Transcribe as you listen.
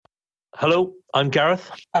Hello, I'm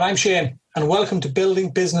Gareth. And I'm Shane, and welcome to Building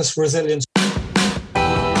Business Resilience.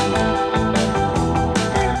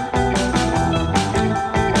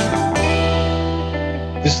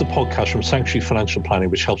 This is the podcast from Sanctuary Financial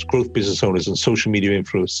Planning, which helps growth business owners and social media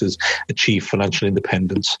influencers achieve financial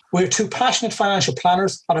independence. We're two passionate financial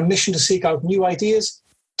planners on a mission to seek out new ideas,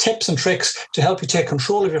 tips and tricks to help you take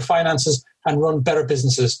control of your finances and run better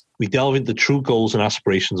businesses. We delve into the true goals and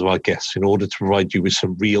aspirations of our guests in order to provide you with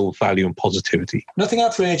some real value and positivity. Nothing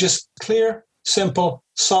outrageous, clear, simple,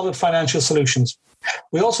 solid financial solutions.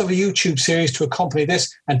 We also have a YouTube series to accompany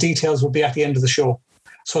this, and details will be at the end of the show.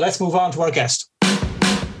 So let's move on to our guest.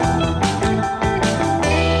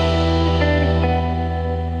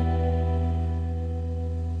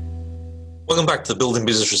 Welcome back to the Building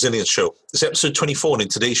Business Resilience Show. It's episode 24, and in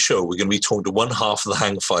today's show, we're going to be talking to one half of the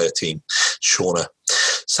Hang Fire team, Shauna.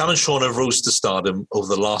 Sam and Shauna rose to stardom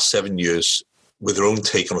over the last 7 years with their own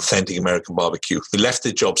take on authentic American barbecue. They left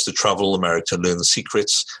their jobs to travel America to learn the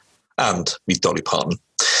secrets and meet Dolly Parton.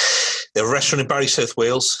 They have a restaurant in Barry, South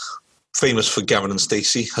Wales, famous for Gavin and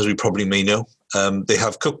Stacey, as we probably may know. They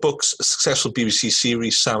have cookbooks, a successful BBC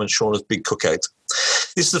series, Sam and Shauna's Big Cookout.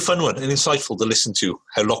 This is a fun one and insightful to listen to,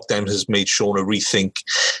 how lockdown has made Shauna rethink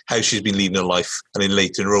how she's been leading her life, and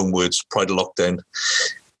in her own words, prior to lockdown,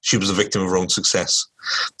 she was a victim of her own success.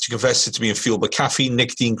 She confessed it to being fueled by caffeine,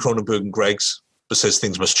 nicotine, Kronenbourg and Greggs, but says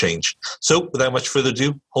things must change. So, without much further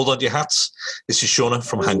ado, hold on to your hats. This is Shauna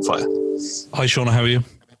from Hang Fire. Hi Shauna, how are you?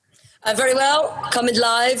 I'm very well, coming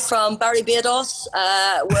live from Barry, Barbados,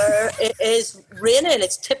 where it is raining.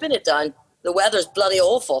 It's tipping it down. The weather's bloody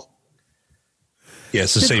awful. Yeah,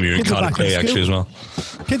 it's the same here in Cardiff Bay actually as well.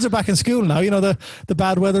 Kids are back in school now. You know, the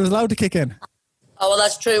bad weather is allowed to kick in. Oh, well,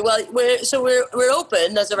 that's true. Well, we're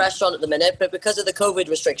open as a restaurant at the minute, but because of the COVID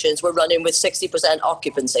restrictions, we're running with 60%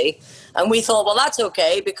 occupancy. And we thought, well, that's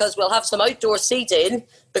okay because we'll have some outdoor seating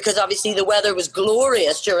because obviously the weather was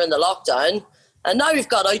glorious during the lockdown. And now we've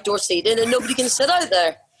got outdoor seating and nobody can sit out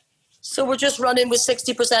there. So we're just running with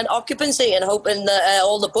 60% occupancy and hoping that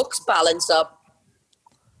all the books balance up.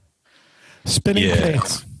 Spinning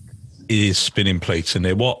plates. It is spinning plates in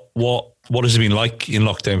there. What has it been like in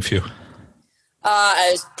lockdown for you?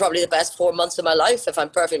 It was probably the best 4 months of my life, if I'm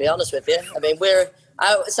perfectly honest with you. I mean,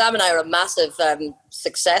 Sam and I are a massive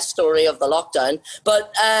success story of the lockdown.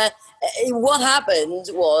 But what happened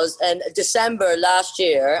was in December last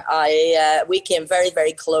year, we came very,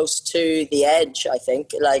 very close to the edge, I think.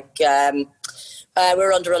 We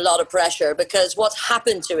were under a lot of pressure because what's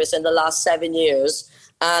happened to us in the last 7 years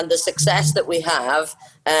and the success that we have,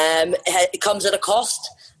 it comes at a cost.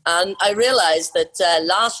 And I realised that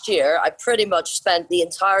last year, I pretty much spent the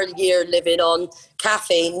entire year living on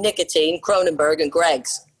caffeine, nicotine, Kronenbourg and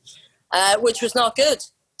Greggs, which was not good.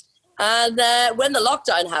 And when the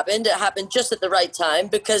lockdown happened, it happened just at the right time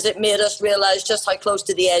because it made us realise just how close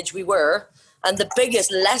to the edge we were. And the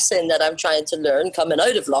biggest lesson that I'm trying to learn coming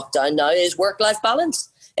out of lockdown now is work-life balance.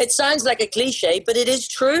 It sounds like a cliche, but it is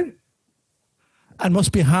true. And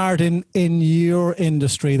must be hard in your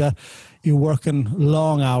industry that you work in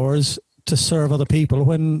long hours to serve other people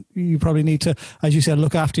when you probably need to, as you said,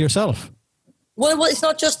 look after yourself. Well, it's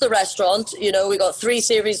not just the restaurant. You know, we got 3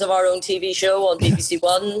 series of our own TV show on BBC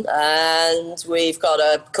One, and we've got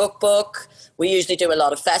a cookbook. We usually do a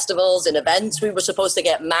lot of festivals and events. We were supposed to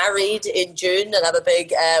get married in June and have a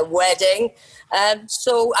big wedding.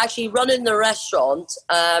 So actually running the restaurant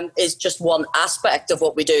is just one aspect of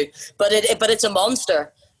what we do, but it's a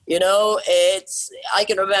monster. You know, I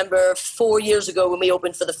can remember 4 years ago when we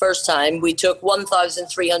opened for the first time, we took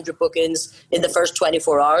 1,300 bookings in the first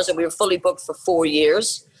 24 hours and we were fully booked for 4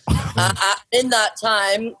 years. In that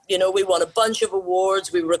time, you know, we won a bunch of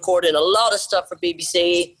awards. We were recording a lot of stuff for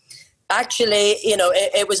BBC. Actually, you know,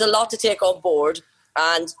 it was a lot to take on board.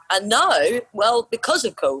 And now, well, because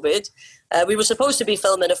of COVID, we were supposed to be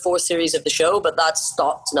filming a 4th series of the show, but that's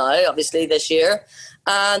stopped now, obviously, this year.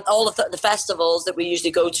 And all of the festivals that we usually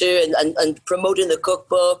go to and promoting the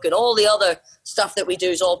cookbook and all the other stuff that we do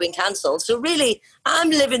has all been cancelled. So really, I'm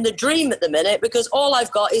living the dream at the minute because all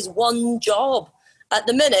I've got is one job. At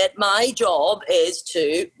the minute, my job is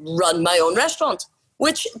to run my own restaurant,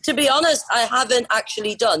 which, to be honest, I haven't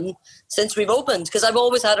actually done since we've opened because I've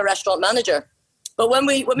always had a restaurant manager. But when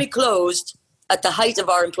we closed, at the height of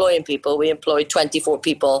our employing people, we employed 24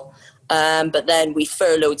 people, but then we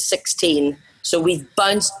furloughed 16. So we've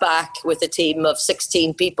bounced back with a team of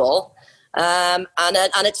 16 people. And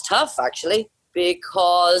it's tough, actually,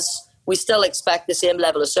 because we still expect the same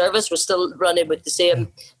level of service. We're still running with the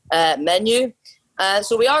same menu.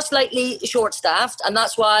 So we are slightly short-staffed, and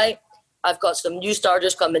that's why I've got some new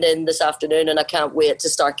starters coming in this afternoon, and I can't wait to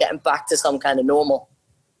start getting back to some kind of normal.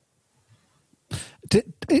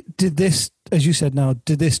 Did this, as you said now,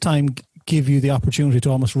 did this time give you the opportunity to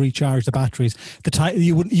almost recharge the batteries? The time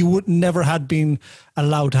you would never had been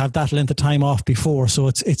allowed to have that length of time off before, so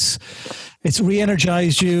it's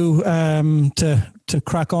re-energized you to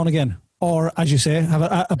crack on again, or as you say, have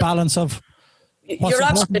a balance of. You're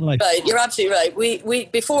absolutely right. You're absolutely right. We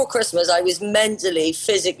before Christmas, I was mentally,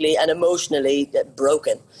 physically, and emotionally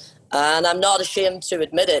broken, and I'm not ashamed to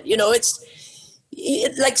admit it. You know, it's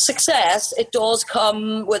like success. It does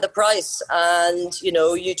come with a price, and you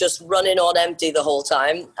know, you just running on empty the whole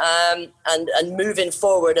time, and moving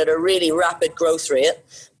forward at a really rapid growth rate.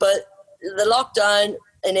 But the lockdown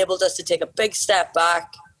enabled us to take a big step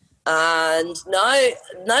back. And now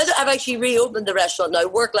that I've actually reopened the restaurant, now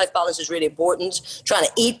work-life balance is really important. Trying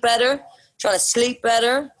to eat better, trying to sleep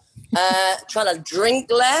better, trying to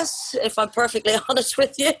drink less, if I'm perfectly honest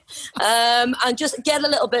with you, and just get a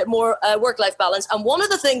little bit more work-life balance. And one of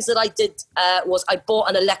the things that I did was I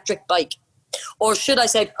bought an electric bike, or should I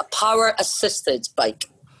say a power-assisted bike.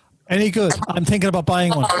 Any good? I'm thinking about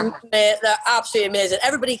buying one. Mate, they're absolutely amazing.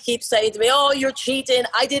 Everybody keeps saying to me, oh, you're cheating.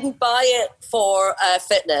 I didn't buy it for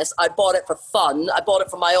fitness. I bought it for fun. I bought it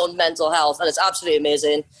for my own mental health, and it's absolutely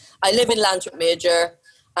amazing. I live in Lantwick Major,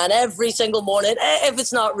 and every single morning, if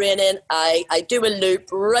it's not raining, I do a loop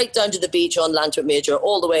right down to the beach on Lantwick Major,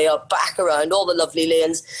 all the way up, back around all the lovely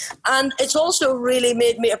lanes. And it's also really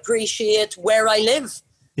made me appreciate where I live.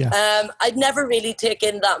 Yeah. I'd never really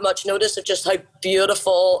taken that much notice of just how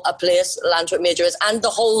beautiful a place Lantwick Major is, and the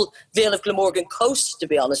whole Vale of Glamorgan coast, to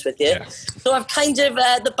be honest with you. Yeah. So I've kind of,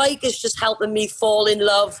 the bike is just helping me fall in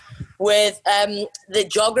love with the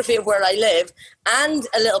geography of where I live, and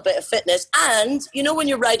a little bit of fitness. And, you know, when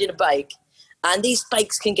you're riding a bike, and these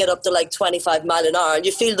bikes can get up to like 25 mile an hour, and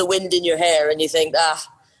you feel the wind in your hair, and you think,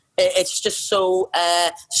 it's just so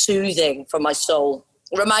soothing for my soul.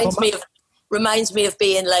 Reminds me of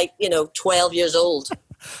being like, 12 years old.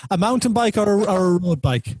 A mountain bike or a road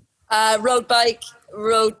bike? Road bike.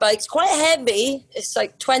 It's quite heavy. It's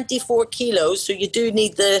like 24 kilos. So you do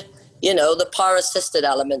need the power assisted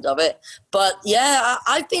element of it. But yeah,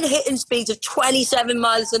 I've been hitting speeds of 27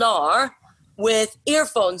 miles an hour with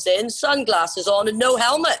earphones in, sunglasses on, and no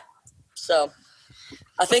helmet. So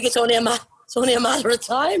I think it's only a matter of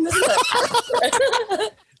time, isn't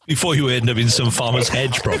it? Before you end up in some farmer's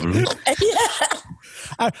hedge, probably.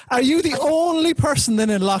 Yeah. Are you the only person then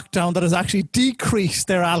in lockdown that has actually decreased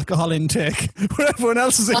their alcohol intake where everyone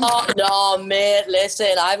else is in? Oh, no, mate,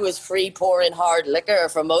 listen, I was free pouring hard liquor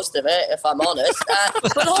for most of it, if I'm honest.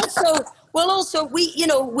 But also,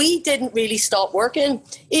 we didn't really stop working.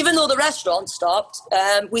 Even though the restaurant stopped,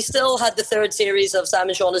 we still had the third series of Sam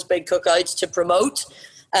and Shauna's Big Cookouts to promote.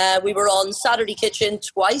 We were on Saturday Kitchen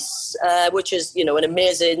twice, which is, an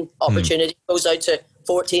amazing opportunity. Goes out to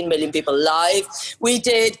 14 million people live. We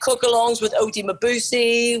did cook-alongs with Oti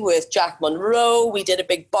Mabuse, with Jack Monroe. We did a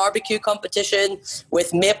big barbecue competition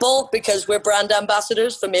with Maple, because we're brand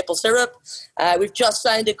ambassadors for maple syrup. We've just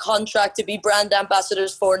signed a contract to be brand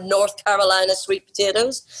ambassadors for North Carolina sweet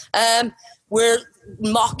potatoes. We're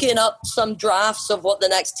mocking up some drafts of what the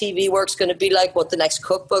next TV work's going to be like, what the next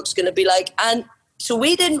cookbook's going to be like. And so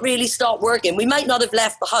we didn't really stop working. We might not have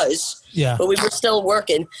left the house, but we were still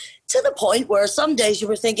working, to the point where some days you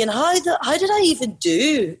were thinking, how did I even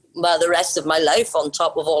do the rest of my life on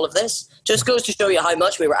top of all of this? Just goes to show you how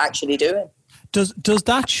much we were actually doing. Does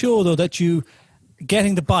that show, though, that you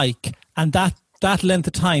getting the bike and that length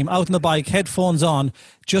of time out on the bike, headphones on,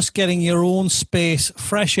 just getting your own space,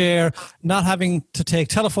 fresh air, not having to take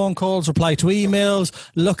telephone calls, reply to emails,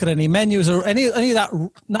 look at any menus or any of that,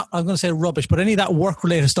 not, I'm going to say rubbish, but any of that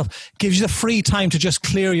work-related stuff gives you the free time to just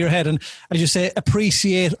clear your head and, as you say,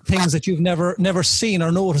 appreciate things that you've never seen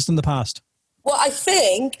or noticed in the past? Well, I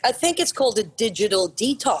think it's called a digital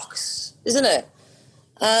detox, isn't it?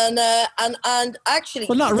 And actually...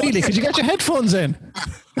 Well, not really, because you get your headphones in.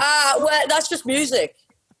 Well, that's just music.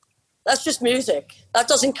 That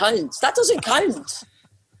doesn't count. The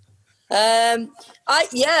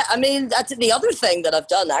other thing that I've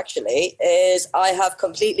done, actually, is I have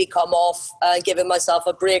completely come off and given myself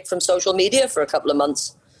a break from social media for a couple of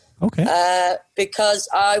months. Okay. Because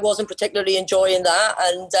I wasn't particularly enjoying that,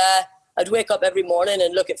 and I'd wake up every morning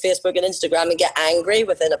and look at Facebook and Instagram and get angry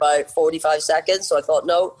within about 45 seconds. So I thought,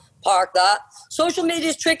 no, park that. Social media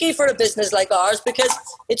is tricky for a business like ours because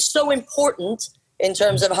it's so important in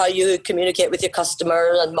terms of how you communicate with your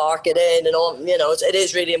customer and marketing and all. It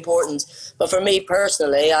is really important. But for me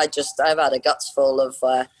personally, I've had a guts full of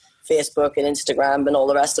Facebook and Instagram and all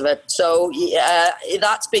the rest of it. So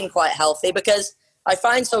that's been quite healthy because I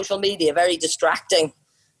find social media very distracting.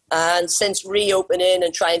 And since reopening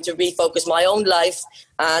and trying to refocus my own life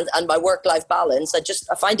and my work-life balance,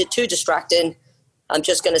 I find it too distracting. I'm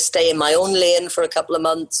just going to stay in my own lane for a couple of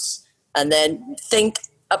months and then think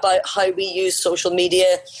about how we use social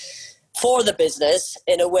media for the business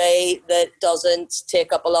in a way that doesn't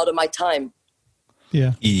take up a lot of my time.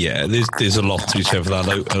 Yeah. There's a lot to be said for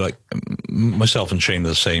that. Like myself and Shane are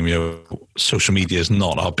the same. Social media is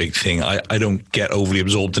not our big thing. I don't get overly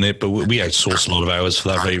absorbed in it, but we outsource a lot of hours for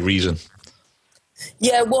that very reason.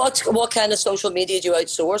 Yeah. What kind of social media do you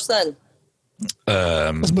outsource then?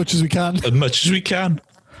 As much as we can. As much as we can.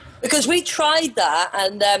 Because we tried that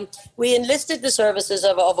and we enlisted the services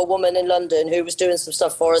of a woman in London who was doing some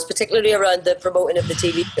stuff for us, particularly around the promoting of the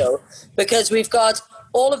TV show, because we've got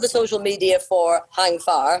all of the social media for Hang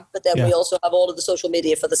Fire, but then we also have all of the social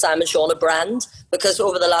media for the Sam and Shauna brand, because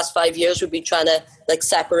over the last 5 years we've been trying to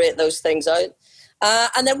separate those things out.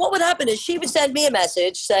 And then what would happen is she would send me a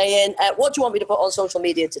message saying, what do you want me to put on social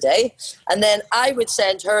media today? And then I would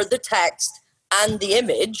send her the text and the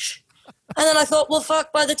image. And then I thought, well,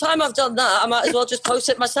 fuck, by the time I've done that, I might as well just post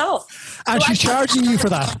it myself. And so she's charging you for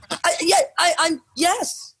that?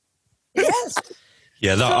 Yes.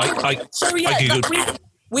 Yeah,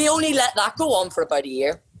 we only let that go on for about a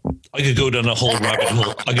year. I could go down a whole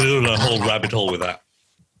rabbit hole with that.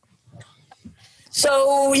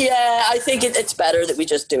 So, I think it's better that we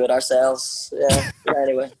just do it ourselves. Yeah,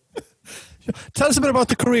 anyway. Tell us a bit about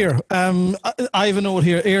the career. I have a note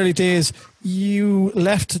here. Early days, you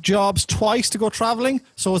left jobs twice to go travelling.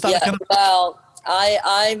 So is that Well,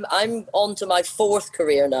 I'm on to my fourth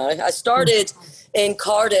career now. I started in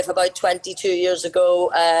Cardiff about 22 years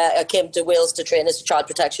ago. I came to Wales to train as a child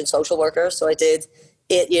protection social worker. So I did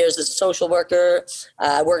 8 years as a social worker,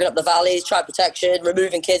 working up the valleys, child protection,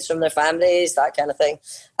 removing kids from their families, that kind of thing.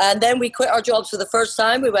 And then we quit our jobs for the first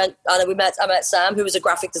time. I met Sam, who was a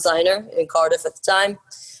graphic designer in Cardiff at the time.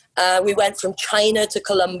 We went from China to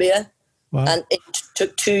Colombia, and it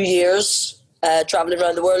took 2 years traveling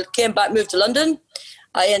around the world. Came back, moved to London.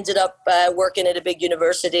 I ended up working at a big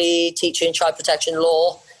university, teaching child protection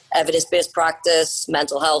law, evidence-based practice,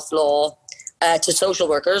 mental health law, to social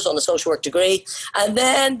workers on a social work degree. And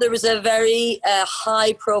then there was a very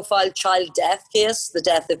high-profile child death case, the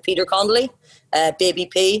death of Peter Connolly,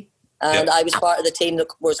 BBP. And I was part of the team that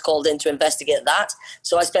was called in to investigate that.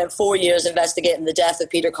 So I spent 4 years investigating the death of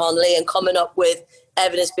Peter Connolly and coming up with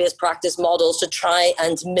evidence-based practice models to try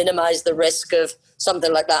and minimise the risk of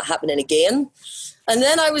something like that happening again. And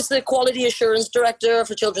then I was the Quality Assurance Director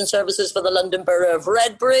for Children's Services for the London Borough of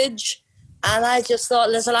Redbridge. And I just thought,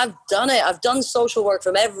 listen, I've done it. I've done social work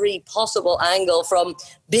from every possible angle, from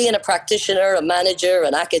being a practitioner, a manager,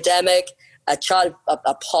 an academic, a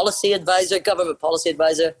policy advisor, government policy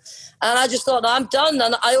advisor. And I just thought, I'm done.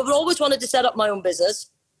 And I always wanted to set up my own business.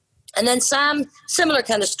 And then Sam, similar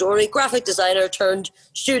kind of story, graphic designer turned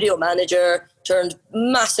studio manager, turned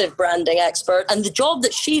massive branding expert. And the job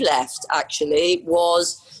that she left, actually,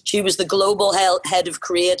 was she was the global head of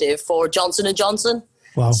creative for Johnson & Johnson.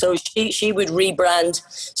 Wow. So she would rebrand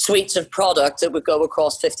suites of product that would go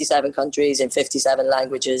across 57 countries in 57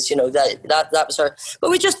 languages. That was her.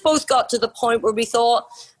 But we just both got to the point where we thought,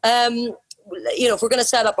 if we're going to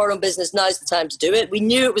set up our own business, now's the time to do it. We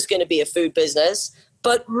knew it was going to be a food business.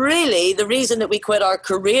 But really, the reason that we quit our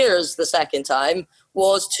careers the second time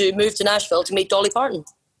was to move to Nashville to meet Dolly Parton.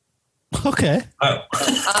 Okay.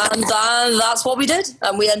 And that's what we did.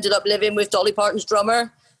 And we ended up living with Dolly Parton's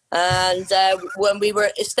drummer. And when we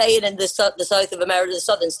were staying in the south of America, the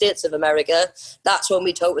southern states of America, that's when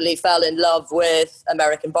we totally fell in love with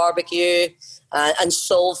American barbecue and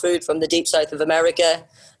soul food from the deep south of America.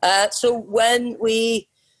 So when we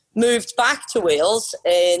moved back to Wales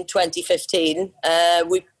in 2015,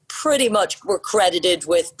 we pretty much were credited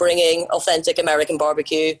with bringing authentic American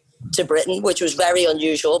barbecue to Britain, which was very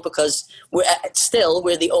unusual because we're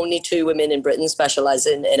the only two women in Britain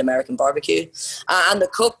specialising in American barbecue. And the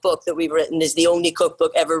cookbook that we've written is the only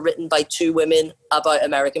cookbook ever written by two women about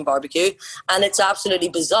American barbecue. And it's absolutely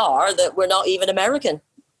bizarre that we're not even American.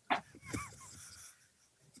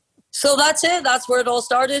 So that's it. That's where it all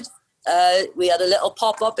started. We had a little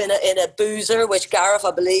pop-up in a boozer, which, Gareth,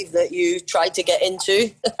 I believe that you tried to get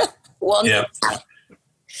into.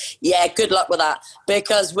 Yeah, good luck with that,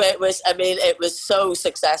 because it was so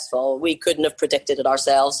successful. We couldn't have predicted it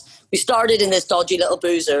ourselves. We started in this dodgy little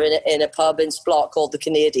boozer in a pub in Splot called the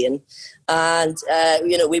Canadian. And,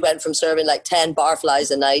 we went from serving like 10 barflies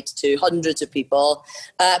a night to hundreds of people.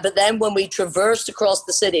 But then when we traversed across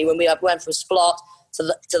the city, when we went from Splot to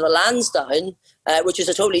the Lansdowne, which is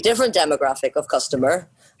a totally different demographic of customer.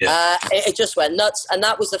 Yeah. It just went nuts. And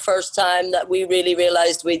that was the first time that we really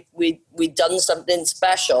realized we'd done something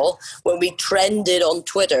special when we trended on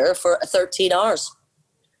Twitter for 13 hours.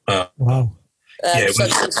 Wow.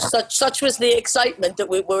 Such was the excitement that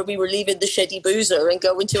we were leaving the shitty boozer and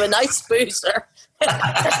going to a nice boozer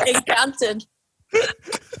in Canton.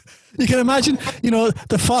 You can imagine,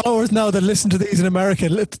 the followers now that listen to these in America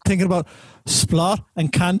thinking about Splot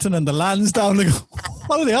and Canton and the Lansdowne. They go,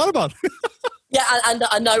 what are they all about? Yeah,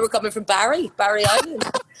 and now we're coming from Barry Island.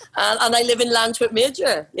 and I live in Lantwit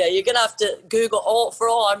Major. Yeah, you're going to have to Google for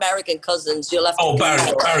all our American cousins. You'll have to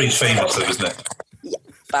Barry's famous, though, isn't it? Yeah,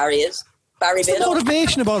 Barry is. What's the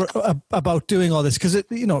motivation about doing all this? Because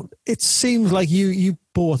it seems like you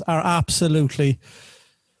both are absolutely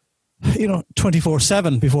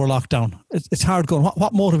 24/7 before lockdown. It's hard going.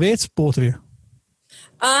 What motivates both of you?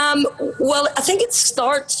 Well, I think it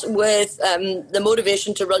starts with the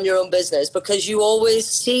motivation to run your own business, because you always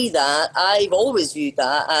see that. I've always viewed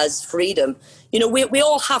that as freedom. We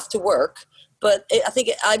all have to work, but I think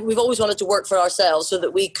we've always wanted to work for ourselves so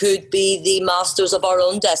that we could be the masters of our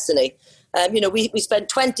own destiny. We spent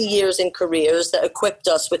 20 years in careers that equipped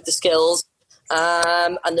us with the skills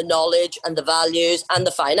and the knowledge and the values and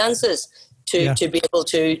the finances to be able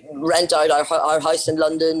to rent out our house in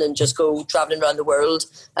London and just go traveling around the world,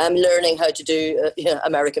 learning how to do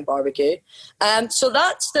American barbecue. So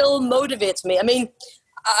that still motivates me. I mean,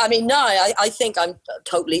 now I think I'm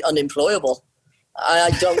totally unemployable.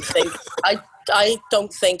 I don't think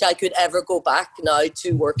I could ever go back now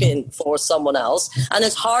to working for someone else. And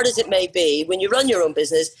as hard as it may be, when you run your own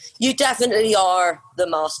business, you definitely are the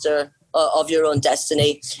master of your own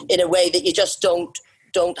destiny in a way that you just don't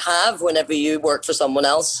have whenever you work for someone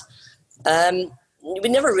else. We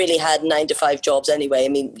never really had 9-to-5 jobs anyway. I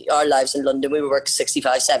mean, our lives in London, we would work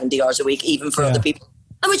 65, 70 hours a week, even for other people.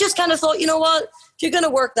 And we just kind of thought, you know what, if you're going to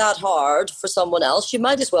work that hard for someone else, you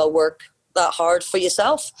might as well work that hard for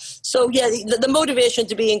yourself. So yeah, the motivation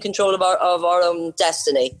to be in control of our own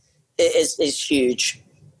destiny is huge.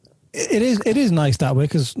 It is nice that way,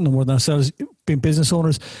 because no more than ourselves being business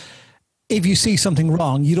owners, if you see something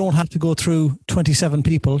wrong, you don't have to go through 27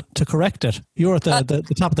 people to correct it. You're at the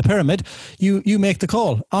top of the pyramid. You make the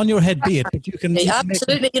call. On your head be it, but you can...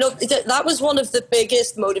 Absolutely. That was one of the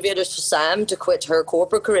biggest motivators for Sam to quit her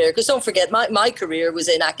corporate career. Because don't forget, my career was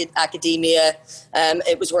in academia.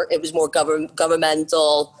 It was more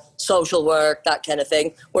governmental, social work, that kind of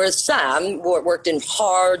thing. Whereas Sam worked in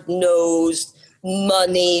hard-nosed,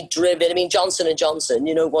 money-driven... I mean, Johnson & Johnson,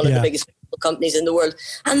 one of the biggest companies in the world.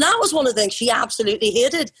 And that was one of the things she absolutely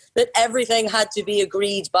hated, that everything had to be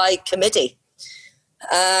agreed by committee.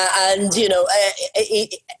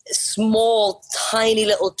 Small, tiny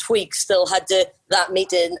little tweaks still that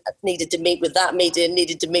meeting needed to meet with that meeting,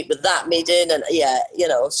 needed to meet with that meeting. And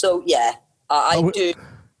I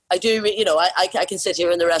can sit here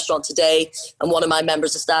in the restaurant today and one of my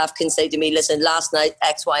members of staff can say to me, listen, last night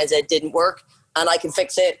X, Y, and Z didn't work and I can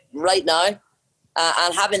fix it right now.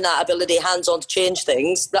 And having that ability hands-on to change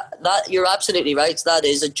things, that you're absolutely right. That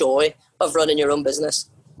is a joy of running your own business.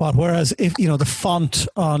 But whereas if the font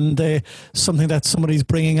on something that somebody's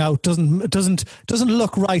bringing out doesn't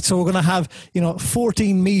look right, so we're going to have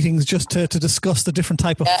 14 meetings just to discuss the different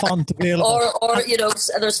type of font available. Or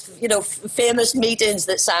there's famous meetings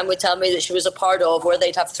that Sam would tell me that she was a part of, where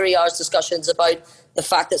they'd have 3 hours discussions about the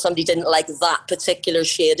fact that somebody didn't like that particular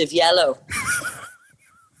shade of yellow.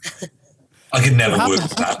 I could never work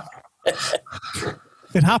with that.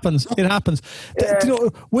 It happens. Yeah.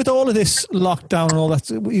 With all of this lockdown and all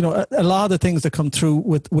that, a lot of the things that come through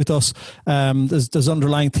with us, there's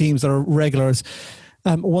underlying themes that are regulars.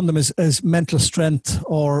 One of them is mental strength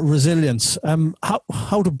or resilience.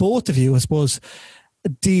 How do both of you, I suppose,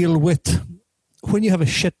 deal with when you have a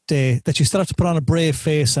shit day that you still have to put on a brave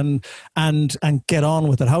face and get on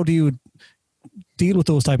with it? How do you deal with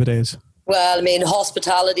those type of days? Well, I mean,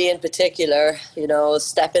 hospitality in particular,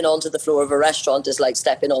 stepping onto the floor of a restaurant is like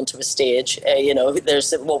stepping onto a stage.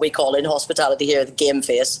 There's what we call in hospitality here, the game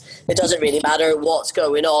face. It doesn't really matter what's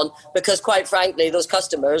going on because, quite frankly, those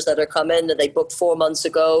customers that are coming, that they booked 4 months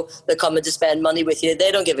ago, they're coming to spend money with you,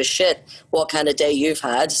 they don't give a shit what kind of day you've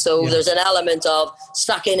had. So there's an element of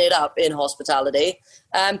sucking it up in hospitality.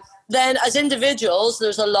 Then as individuals,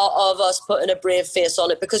 there's a lot of us putting a brave face on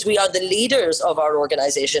it because we are the leaders of our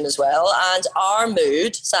organisation as well. And our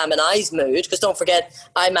mood, Sam and I's mood, because don't forget,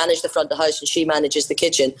 I manage the front of the house and she manages the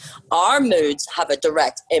kitchen. Our moods have a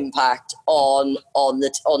direct impact on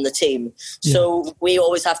the team. Yeah. So we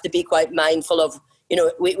always have to be quite mindful of,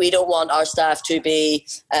 we don't want our staff to be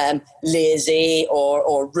lazy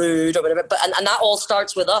or rude or whatever. But and that all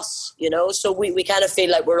starts with us, So we kind of feel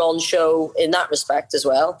like we're on show in that respect as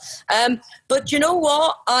well. But you know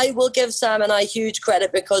what? I will give Sam and I huge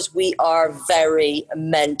credit because we are very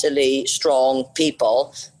mentally strong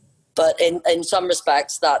people. But in some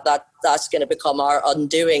respects, that's going to become our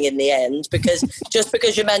undoing in the end, because just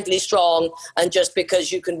because you're mentally strong and just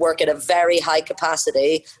because you can work at a very high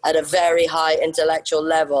capacity, at a very high intellectual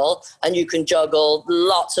level, and you can juggle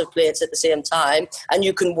lots of plates at the same time, and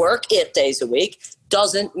you can work 8 days a week,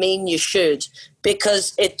 doesn't mean you should,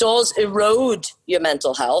 because it does erode your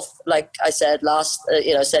mental health. Like I said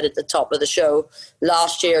said at the top of the show,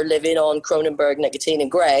 last year living on Cronenberg, nicotine and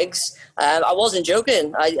Greggs, I wasn't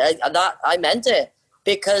joking. I meant it,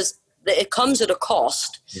 because it comes at a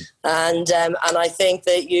cost. And I think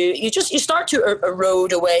that you start to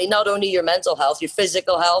erode away not only your mental health, your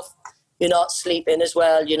physical health. You're not sleeping as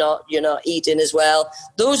well. You're not eating as well.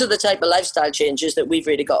 Those are the type of lifestyle changes that we've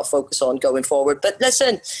really got to focus on going forward. But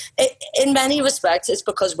listen, in many respects, it's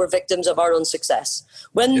because we're victims of our own success.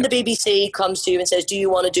 When the BBC comes to you and says, do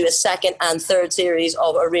you want to do a second and third series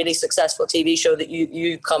of a really successful TV show that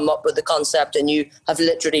you come up with the concept and you have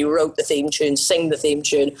literally wrote the theme tune, sing the theme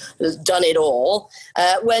tune, done it all.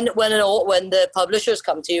 When the publishers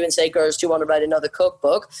come to you and say, girls, do you want to write another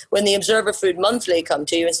cookbook? When the Observer Food Monthly come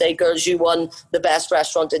to you and say, girls, you won the best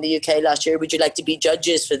restaurant in the UK last year, would you like to be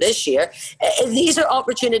judges for this year? These are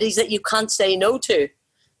opportunities that you can't say no to.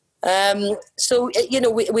 So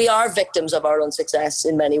we are victims of our own success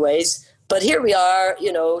in many ways. But here we are,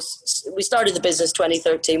 we started the business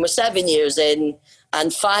 2013. We're 7 years in,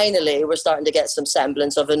 and finally we're starting to get some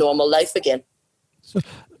semblance of a normal life again. So,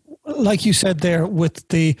 like you said there, with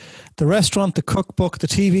the restaurant, the cookbook, the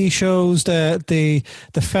TV shows, the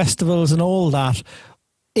festivals and all that,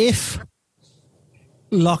 if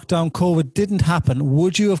lockdown COVID didn't happen,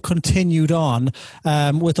 would you have continued on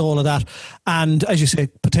with all of that? And as you say,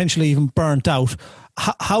 potentially even burnt out.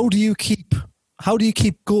 How do you keep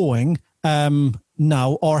going now,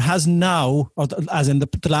 or has now, or as in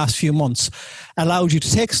the last few months, allowed you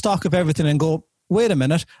to take stock of everything and go, wait a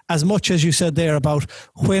minute, as much as you said there about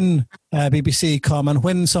when BBC come and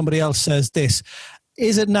when somebody else says this,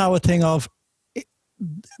 is it now a thing of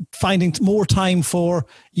finding more time for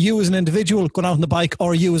you as an individual going out on the bike,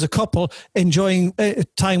 or you as a couple enjoying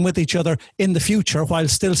time with each other in the future while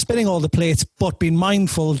still spinning all the plates, but being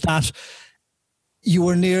mindful that you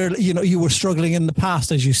were you were struggling in the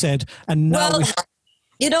past, as you said, and now...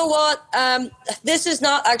 You know what? This is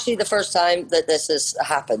not actually the first time that this has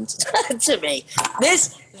happened to me.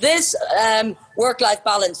 This work-life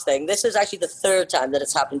balance thing, this is actually the third time that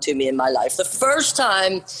it's happened to me in my life. The first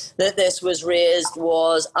time that this was raised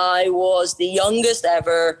was I was the youngest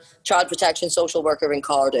ever child protection social worker in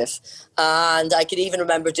Cardiff. And I could even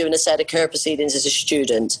remember doing a set of care proceedings as a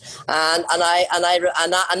student. And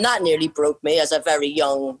that nearly broke me as a very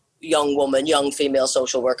young woman, young female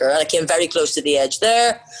social worker. And I came very close to the edge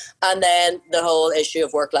there. And then the whole issue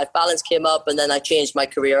of work-life balance came up, and then I changed my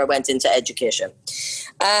career. I went into education.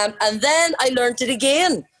 And then I learned it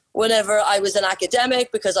again whenever I was an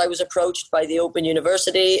academic, because I was approached by the Open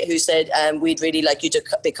University, who said, we'd really like you to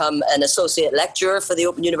become an associate lecturer for the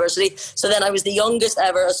Open University. So then I was the youngest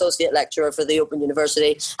ever associate lecturer for the Open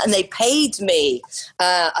University, and they paid me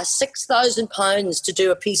 £6,000 to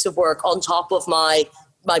do a piece of work on top of my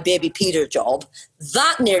baby Peter job.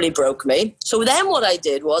 That nearly broke me. So then what I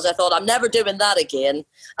did was I thought, I'm never doing that again.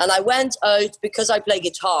 And I went out, because I play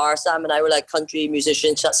guitar. Sam and I were like country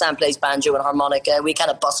musicians. Sam plays banjo and harmonica. We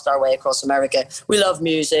kind of bust our way across America. We love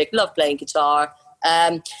music, love playing guitar.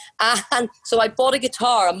 And so I bought a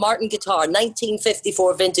guitar, a Martin guitar,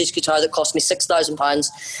 1954 vintage guitar that cost me £6,000.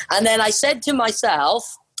 And then I said to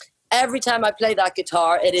myself, every time I play that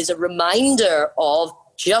guitar, it is a reminder of,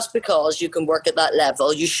 just because you can work at that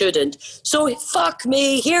level, you shouldn't. So fuck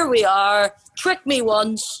me, here we are. Trick me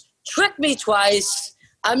once, trick me twice.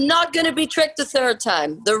 I'm not going to be tricked a third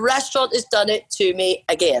time. The restaurant has done it to me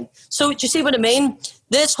again. So do you see what I mean?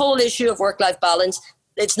 This whole issue of work-life balance,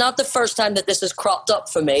 it's not the first time that this has cropped up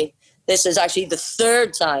for me. This is actually the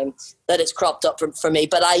third time that it's cropped up for me.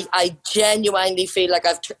 But I genuinely feel like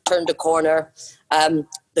I've turned a corner. The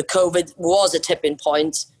COVID was a tipping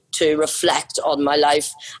point to reflect on my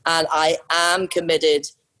life, and I am committed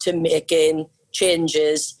to making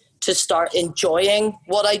changes to start enjoying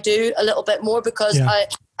what I do a little bit more, because I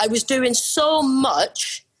was doing so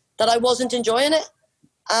much that I wasn't enjoying it.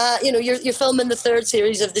 You're filming the third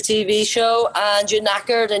series of the TV show and you're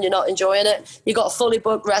knackered and you're not enjoying it. You got a fully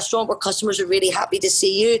booked restaurant where customers are really happy to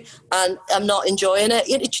see you and I'm not enjoying it.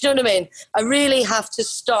 You know what I mean? I really have to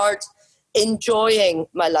start enjoying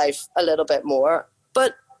my life a little bit more.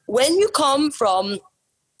 But when you come from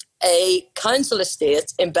a council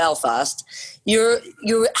estate in Belfast, you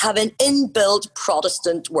have an inbuilt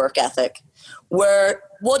Protestant work ethic where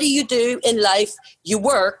what do you do in life? You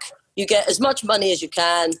work. You get as much money as you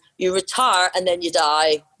can, you retire, and then you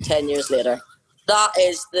die 10 years later.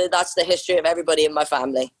 That's the history of everybody in my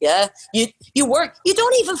family, yeah? You work. You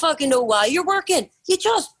don't even fucking know why you're working. You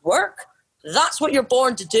just work. That's what you're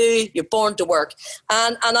born to do. You're born to work.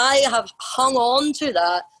 And I have hung on to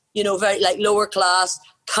that, very like lower class,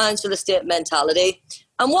 council estate mentality.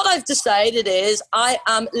 And what I've decided is I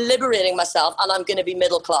am liberating myself and I'm going to be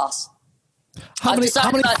middle class. How many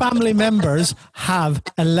family members have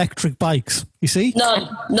electric bikes? You see? None,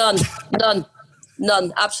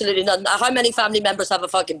 absolutely none. How many family members have a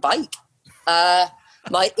fucking bike? My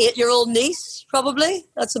 8-year-old niece, probably.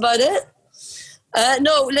 That's about it.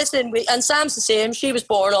 No, listen, and Sam's the same. She was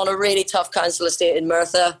born on a really tough council estate in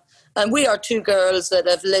Merthyr. And we are two girls that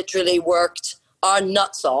have literally worked our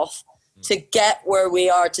nuts off to get where we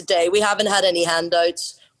are today. We haven't had any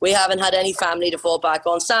handouts. We haven't had any family to fall back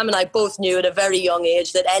on. Sam and I both knew at a very young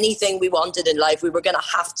age that anything we wanted in life, we were going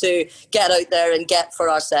to have to get out there and get for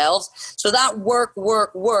ourselves. So that work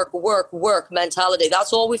mentality,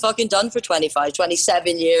 that's all we've fucking done for 25,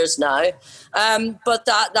 27 years now. But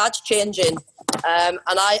that's changing. And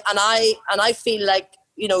I feel like,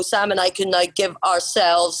 Sam and I can now give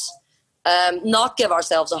ourselves, not give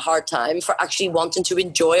ourselves a hard time for actually wanting to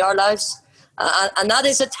enjoy our lives. And that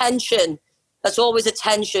is a tension. That's always a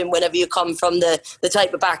tension whenever you come from the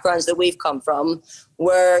type of backgrounds that we've come from,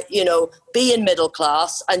 where, being middle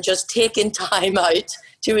class and just taking time out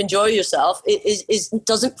to enjoy yourself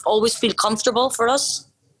doesn't always feel comfortable for us.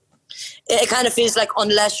 It kind of feels like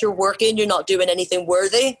unless you're working, you're not doing anything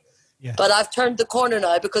worthy. Yeah. But I've turned the corner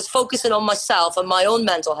now because focusing on myself and my own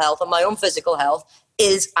mental health and my own physical health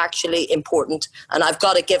is actually important. And I've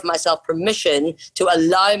got to give myself permission to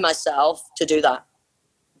allow myself to do that.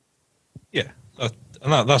 Yeah,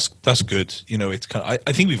 and that's good. It's kind of,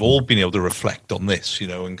 I think we've all been able to reflect on this,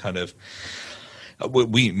 and kind of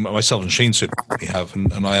myself and Shane certainly have,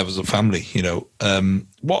 and I have as a family.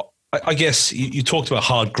 What I guess you talked about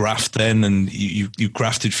hard graft then, and you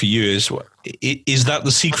grafted for years. Is that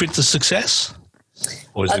the secret to success?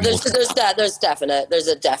 Or is there's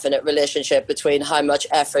a definite relationship between how much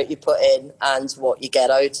effort you put in and what you get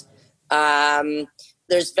out.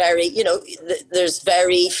 There's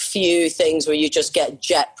very few things where you just get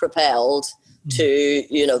jet propelled to,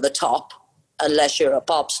 the top, unless you're a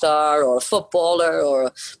pop star or a footballer or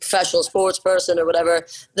a professional sports person or whatever.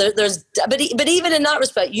 But even in that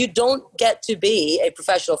respect, you don't get to be a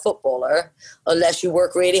professional footballer unless you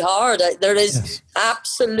work really hard. There is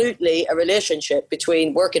absolutely a relationship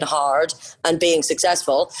between working hard and being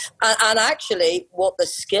successful. And actually what the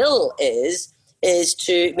skill is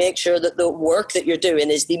to make sure that the work that you're doing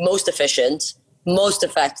is the most efficient, most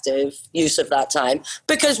effective use of that time.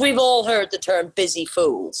 Because we've all heard the term busy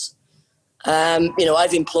fools.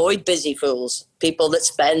 I've employed busy fools, people that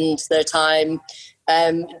spend their time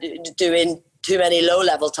doing too many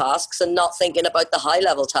low-level tasks and not thinking about the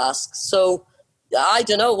high-level tasks. So I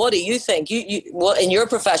don't know. What do you think? What in your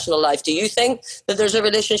professional life, do you think that there's a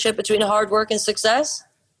relationship between hard work and success?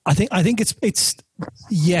 I think it's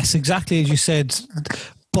yes, exactly as you said.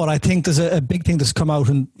 But I think there's a big thing that's come out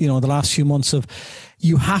in the last few months of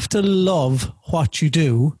you have to love what you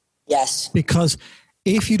do. Yes. Because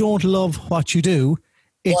if you don't love what you do,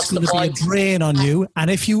 it's going to be a drain on you. And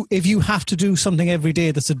if you have to do something every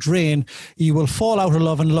day that's a drain, you will fall out of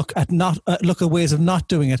love and look at ways of not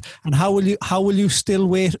doing it. And how will you still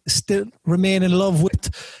remain in love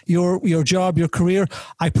with your job, your career?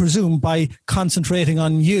 I presume by concentrating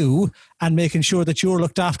on you and making sure that you're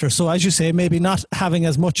looked after. So as you say, maybe not having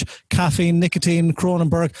as much caffeine, nicotine,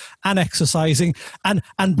 Cronenberg, and exercising. And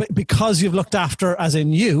because you've looked after, as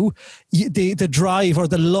in you, the drive or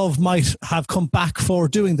the love might have come back for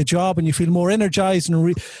doing the job, and you feel more energized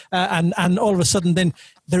and all of a sudden then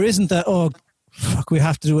there isn't we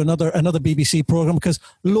have to do another BBC program, because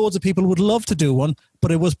loads of people would love to do one,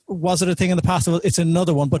 but was it a thing in the past? It's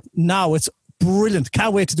another one, but now it's brilliant.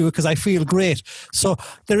 Can't wait to do it because I feel great. So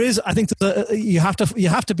there is, I think you have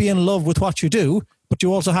to be in love with what you do, but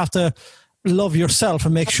you also have to love yourself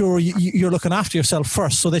and make sure you're looking after yourself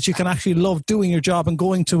first, so that you can actually love doing your job and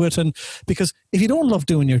going to it. And because if you don't love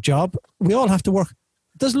doing your job, we all have to work.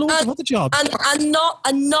 There's loads of other jobs, and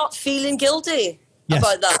not feeling guilty.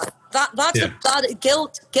 about that. That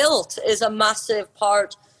guilt is a massive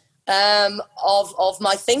part of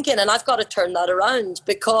my thinking, and I've got to turn that around,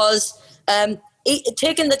 because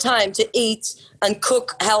taking the time to eat and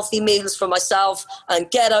cook healthy meals for myself and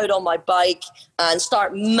get out on my bike and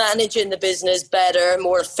start managing the business better,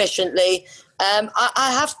 more efficiently, I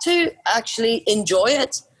have to actually enjoy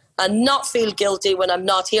it and not feel guilty when I'm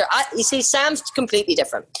not here. You see, Sam's completely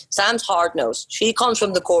different. Sam's hard-nosed. She comes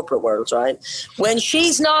from the corporate world, right? When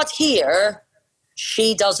she's not here,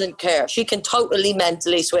 she doesn't care. She can totally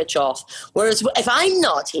mentally switch off. Whereas if I'm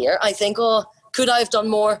not here, I think, oh, could I have done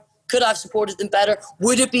more? Could I have supported them better?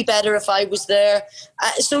 Would it be better if I was there?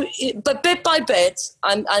 But bit by bit,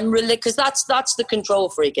 I'm really, because that's the control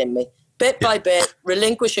freak in me. Bit by bit,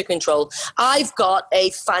 relinquish your control. I've got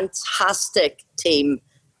a fantastic team.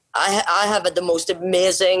 I have the most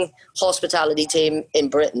amazing hospitality team in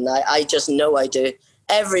Britain. I just know I do.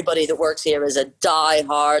 Everybody that works here is a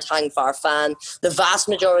die-hard Hangfire fan. The vast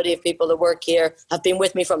majority of people that work here have been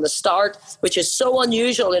with me from the start, which is so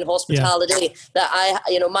unusual in hospitality that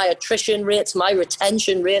my attrition rates, my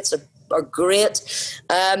retention rates are great.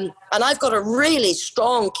 And I've got a really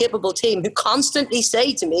strong, capable team who constantly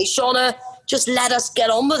say to me, Shauna, just let us get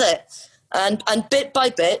on with it. And bit by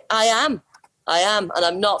bit, I am, and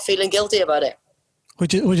I'm not feeling guilty about it.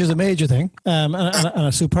 Which is a major thing and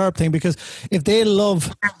a superb thing, because if they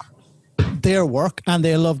love their work and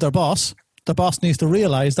they love their boss needs to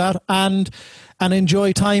realise that and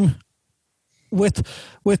enjoy time with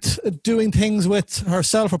doing things with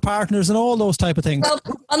herself or partners and all those type of things. Well,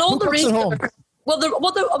 and all the research.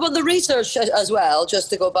 The research as well, just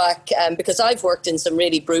to go back, because I've worked in some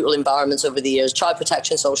really brutal environments over the years, child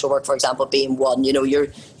protection social work, for example, being one. You know, you're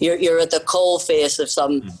at the coalface of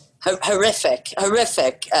some horrific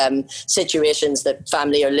situations that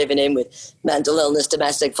family are living in, with mental illness,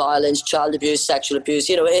 domestic violence, child abuse, sexual abuse.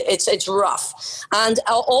 You know, it's rough. And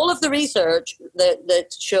all of the research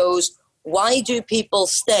that shows, why do people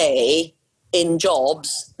stay in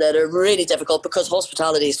jobs that are really difficult, because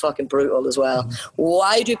hospitality is fucking brutal as well.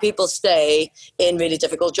 Why do people stay in really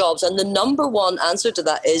difficult jobs? And the number one answer to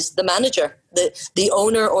that is the manager, the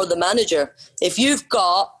owner or the manager. If you've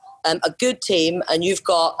got a good team and you've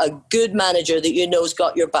got a good manager that you know's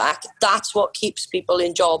got your back, that's what keeps people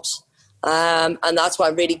in jobs. And that's why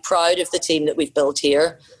I'm really proud of the team that we've built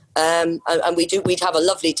here. And we'd have a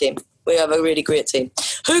lovely team. We have a really great team.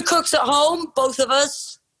 Who cooks at home? Both of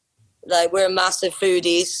us. Like, we're massive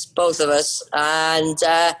foodies, both of us, and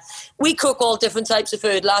we cook all different types of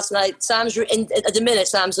food. Last night, at the minute,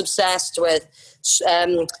 Sam's obsessed with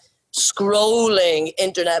scrolling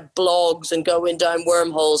internet blogs and going down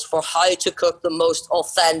wormholes for how to cook the most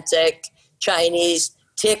authentic Chinese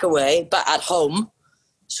takeaway, but at home.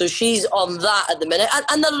 So she's on that at the minute,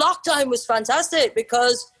 and the lockdown was fantastic,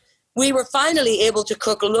 because we were finally able to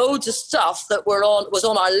cook loads of stuff that was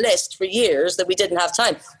on our list for years that we didn't have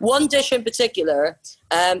time. One dish in particular,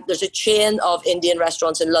 there's a chain of Indian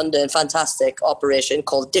restaurants in London, fantastic operation,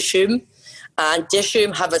 called Dishoom. And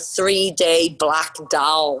Dishoom have a 3-day black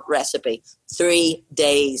dal recipe. 3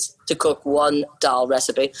 days to cook one dal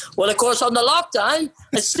recipe. Well, of course, on the lockdown,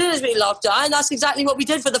 as soon as we locked down, that's exactly what we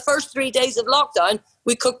did for the first 3 days of lockdown.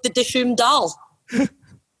 We cooked the Dishoom dal.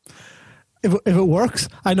 If it works.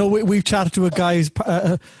 I know we've chatted to a guy's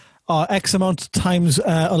X amount of times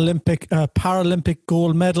Paralympic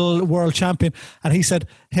gold medal world champion, and he said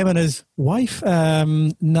him and his wife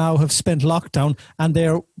now have spent lockdown, and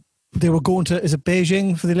they were going to, is it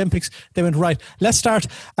Beijing for the Olympics? They went, right, let's start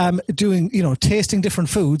doing, tasting different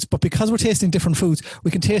foods, but because we're tasting different foods, we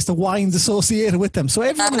can taste the wines associated with them. So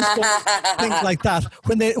everyone is doing things like that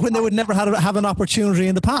when they would never have an opportunity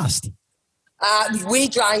in the past. We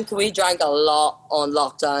drank a lot on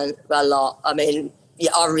lockdown, a lot. I mean,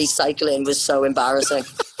 our recycling was so embarrassing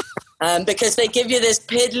because they give you this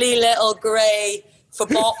piddly little grey for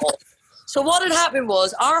bottle. So what had happened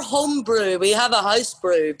was, our home brew, we have a house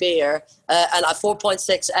brew beer and a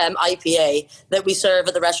 4.6 IPA that we serve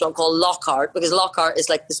at the restaurant called Lockhart, because Lockhart is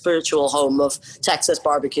like the spiritual home of Texas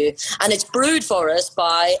barbecue. And it's brewed for us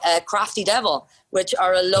by Crafty Devil, which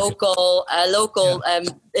are a local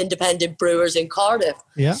independent brewers in Cardiff.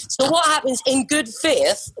 Yeah. So what happens, in good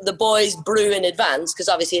faith, the boys brew in advance, because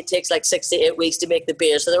obviously it takes like 6 to 8 weeks to make the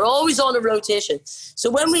beer. So they're always on a rotation. So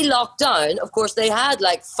when we locked down, of course, they had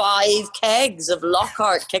like 5 kegs of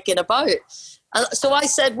Lockhart kicking about. And so I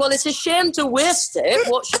said, well, it's a shame to waste it.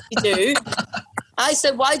 What should we do? I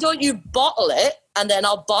said, why don't you bottle it and then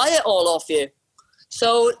I'll buy it all off you?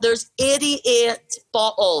 So there's 88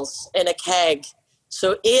 bottles in a keg.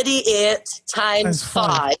 So 88 times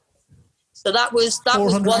 5. So that was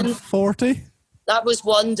 440. That was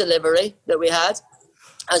one delivery that we had.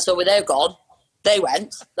 And so they're gone. They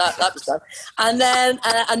went. That was done. And then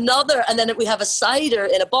another, and then we have a cider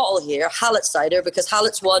in a bottle here, Hallett cider, because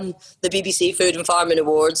Hallett's won the BBC Food and Farming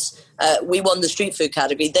Awards. We won the street food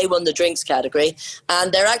category. They won the drinks category.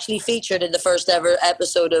 And they're actually featured in the first ever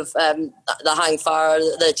episode of The Hang Fire,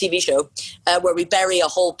 the TV show, where we bury a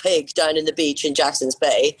whole pig down in the beach in Jackson's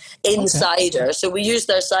Bay in cider. So we used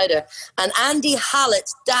their cider. And Andy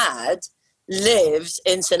Hallett's dad lives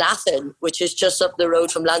in St Athan, which is just up the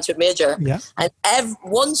road from Lansford Major. Yeah. And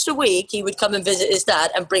once a week he would come and visit his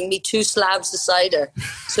dad and bring me 2 slabs of cider.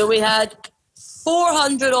 So we had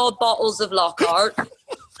 400 odd bottles of Lockhart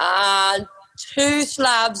and 2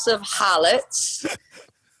 slabs of Hallett's,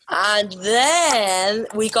 and then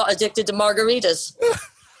we got addicted to margaritas.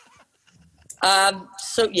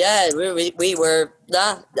 So yeah, we were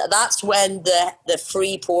that's when the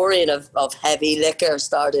free pouring of heavy liquor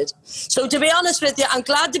started. So to be honest with you, I'm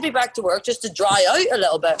glad to be back to work, just to dry out a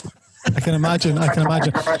little bit. I can imagine.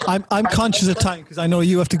 I'm conscious of time because I know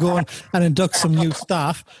you have to go on and induct some new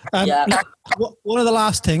staff. One of the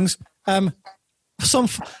last things,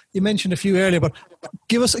 you mentioned a few earlier, but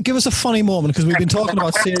give us a funny moment, because we've been talking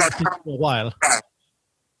about serious things for a while.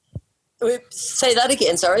 Say that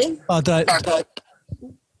again, sorry.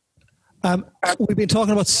 We've been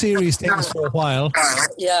talking about serious things for a while.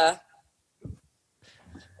 Yeah.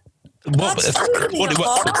 What,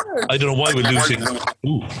 I don't know why we're losing.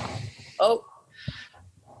 Ooh. Oh.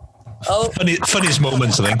 Funniest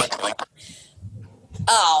moments, I think.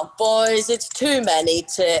 Oh, boys, it's too many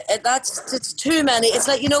it's too many. It's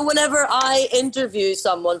like, whenever I interview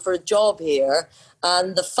someone for a job here,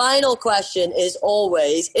 and the final question is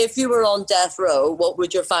always, if you were on death row, what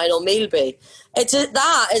would your final meal be?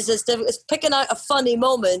 Picking out a funny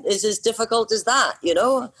moment is as difficult as that,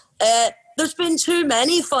 There's been too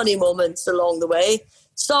many funny moments along the way.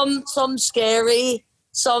 Some scary,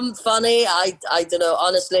 some funny. I don't know.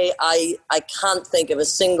 Honestly, I can't think of a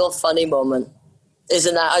single funny moment.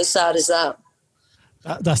 Isn't that how sad is that?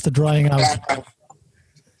 That's the drying out.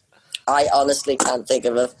 I honestly can't think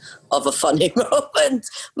of a funny moment.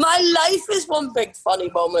 My life is one big funny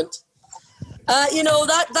moment.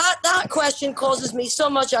 That question causes me so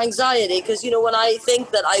much anxiety because, when I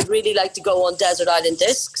think that I'd really like to go on Desert Island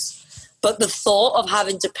Discs, but the thought of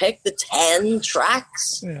having to pick the 10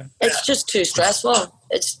 tracks, it's just too stressful.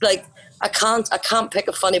 It's like, I can't pick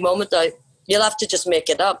a funny moment out. You'll have to just make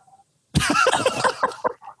it up.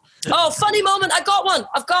 Oh, funny moment. I've got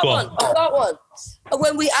one.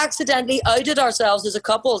 When we accidentally outed ourselves as a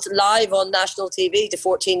couple live on national TV to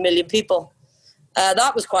 14 million people.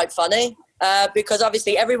 That was quite funny because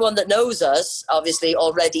obviously everyone that knows us obviously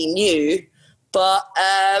already knew, but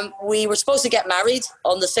we were supposed to get married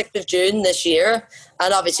on the 6th of June this year,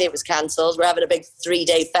 and obviously it was cancelled. We're having a big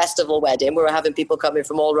 3-day festival wedding. We were having people coming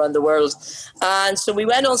from all around the world. And so we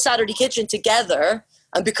went on Saturday Kitchen together.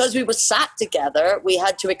 And because we were sat together, we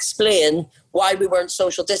had to explain why we weren't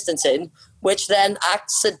social distancing, which then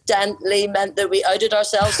accidentally meant that we outed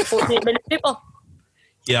ourselves to 14 million people.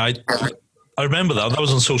 Yeah, I remember that. That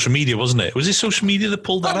was on social media, wasn't it? Was it social media that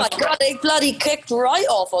pulled that up? Oh, my God, they bloody kicked right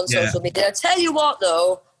off on social media. I tell you what,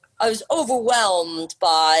 though, I was overwhelmed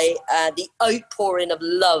by the outpouring of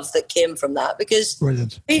love that came from that because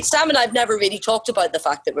Sam and I have never really talked about the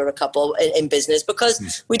fact that we're a couple in business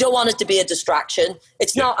because we don't want it to be a distraction.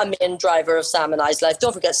 It's not a main driver of Sam and I's life.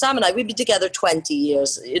 Don't forget, Sam and I, we've been together 20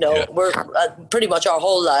 years. We're pretty much our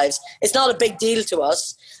whole lives. It's not a big deal to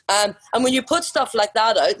us. And when you put stuff like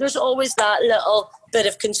that out, there's always that little bit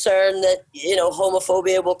of concern that,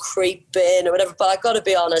 homophobia will creep in or whatever. But I've got to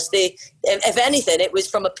be honest, if anything, it was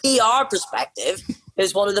from a PR perspective, it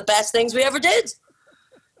was one of the best things we ever did.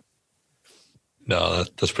 No,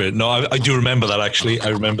 that's brilliant. No, I do remember that, actually. I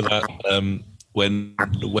remember that when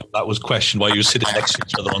that was questioned, why you were sitting next to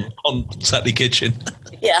each other on Saturday Kitchen.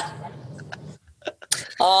 Yeah.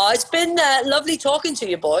 Oh, it's been lovely talking to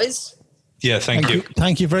you, boys. Yeah, thank you.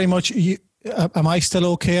 Thank you very much. Am I still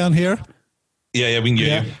okay on here? Yeah, we can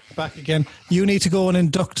get you. Back again. You need to go and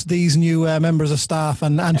induct these new members of staff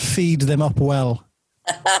and feed them up well.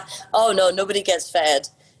 Oh, no, nobody gets fed.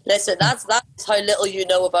 Listen, that's how little you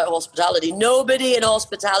know about hospitality. Nobody in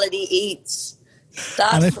hospitality eats.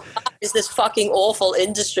 That is this fucking awful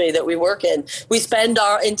industry that we work in. We spend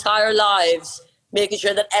our entire lives making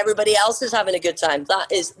sure that everybody else is having a good time.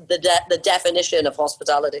 That is the definition of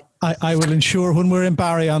hospitality. I will ensure when we're in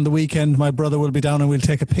Barry on the weekend, my brother will be down and we'll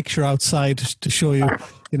take a picture outside to show you.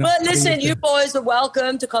 But listen, you boys are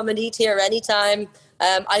welcome to come and eat here anytime.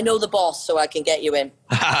 I know the boss, so I can get you in.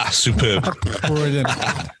 Superb. Brilliant.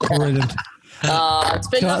 It's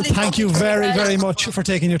been lovely. Thank you very, very much for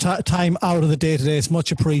taking your time out of the day-to-day. It's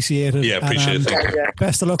much appreciated. Yeah, appreciate it.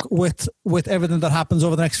 Best of luck with everything that happens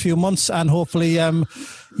over the next few months, and hopefully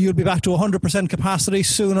you'll be back to 100% capacity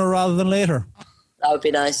sooner rather than later. That would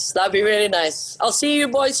be nice. That would be really nice. I'll see you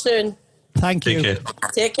boys soon. Thank you.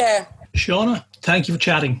 Take care. Shauna, thank you for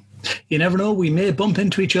chatting. You never know, we may bump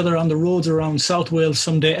into each other on the roads around South Wales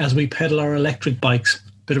someday as we pedal our electric bikes.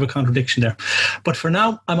 Bit of a contradiction there. But for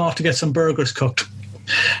now, I'm off to get some burgers cooked.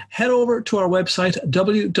 Head over to our website,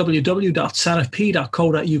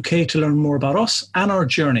 www.sanfp.co.uk, to learn more about us and our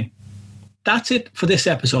journey. That's it for this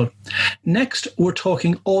episode. Next, we're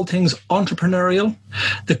talking all things entrepreneurial.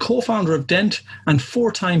 The co-founder of Dent and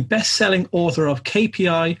 4-time best-selling author of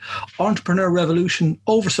KPI, Entrepreneur Revolution,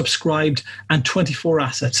 Oversubscribed, and 24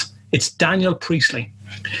 Assets. It's Daniel Priestley.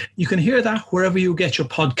 You can hear that wherever you get your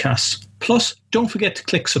podcasts. Plus, don't forget to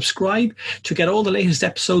click subscribe to get all the latest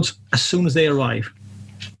episodes as soon as they arrive.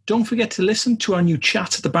 Don't forget to listen to our new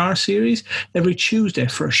Chats at the Bar series every Tuesday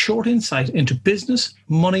for a short insight into business,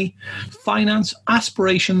 money, finance,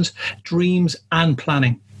 aspirations, dreams, and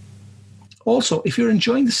planning. Also, if you're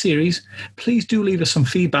enjoying the series, please do leave us some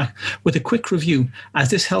feedback with a quick review, as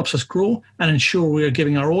this helps us grow and ensure we are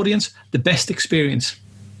giving our audience the best experience.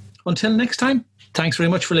 Until next time, thanks very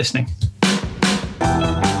much for listening.